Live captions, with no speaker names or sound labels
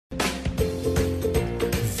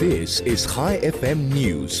This is ChaiFM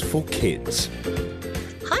News for Kids.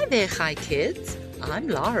 Hi there, Hi Kids. I'm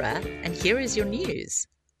Lara, and here is your news.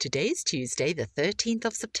 Today's Tuesday, the 13th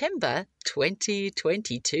of September,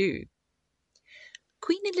 2022.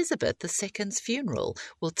 Queen Elizabeth II's funeral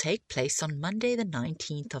will take place on Monday, the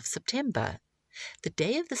 19th of September. The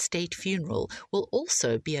day of the state funeral will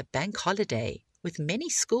also be a bank holiday, with many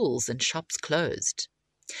schools and shops closed.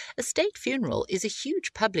 A state funeral is a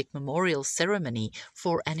huge public memorial ceremony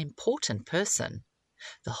for an important person.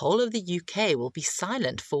 The whole of the UK will be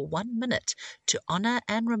silent for 1 minute to honour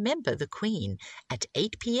and remember the Queen at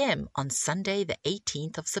 8 p.m. on Sunday the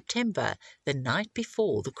 18th of September, the night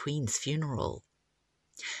before the Queen's funeral.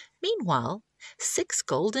 Meanwhile, 6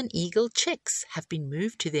 golden eagle chicks have been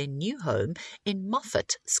moved to their new home in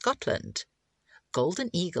Moffat, Scotland. Golden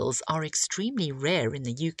eagles are extremely rare in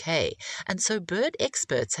the UK, and so bird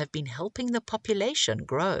experts have been helping the population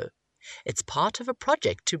grow. It's part of a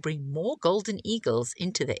project to bring more golden eagles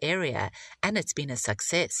into the area, and it's been a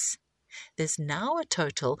success. There's now a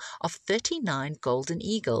total of 39 golden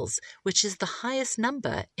eagles, which is the highest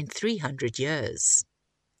number in 300 years.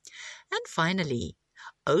 And finally,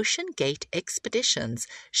 Ocean Gate Expeditions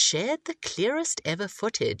shared the clearest ever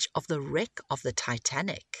footage of the wreck of the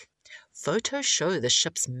Titanic. Photos show the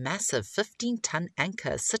ship's massive 15-ton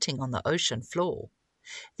anchor sitting on the ocean floor.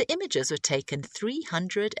 The images were taken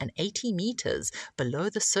 380 meters below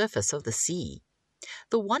the surface of the sea.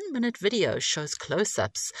 The 1-minute video shows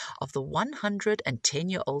close-ups of the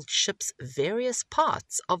 110-year-old ship's various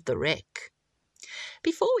parts of the wreck.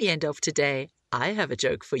 Before we end off today, I have a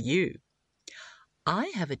joke for you.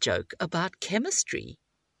 I have a joke about chemistry,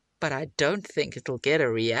 but I don't think it'll get a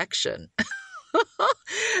reaction.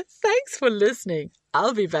 Thanks for listening.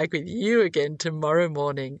 I'll be back with you again tomorrow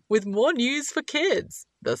morning with more news for kids.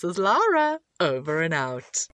 This is Lara, over and out.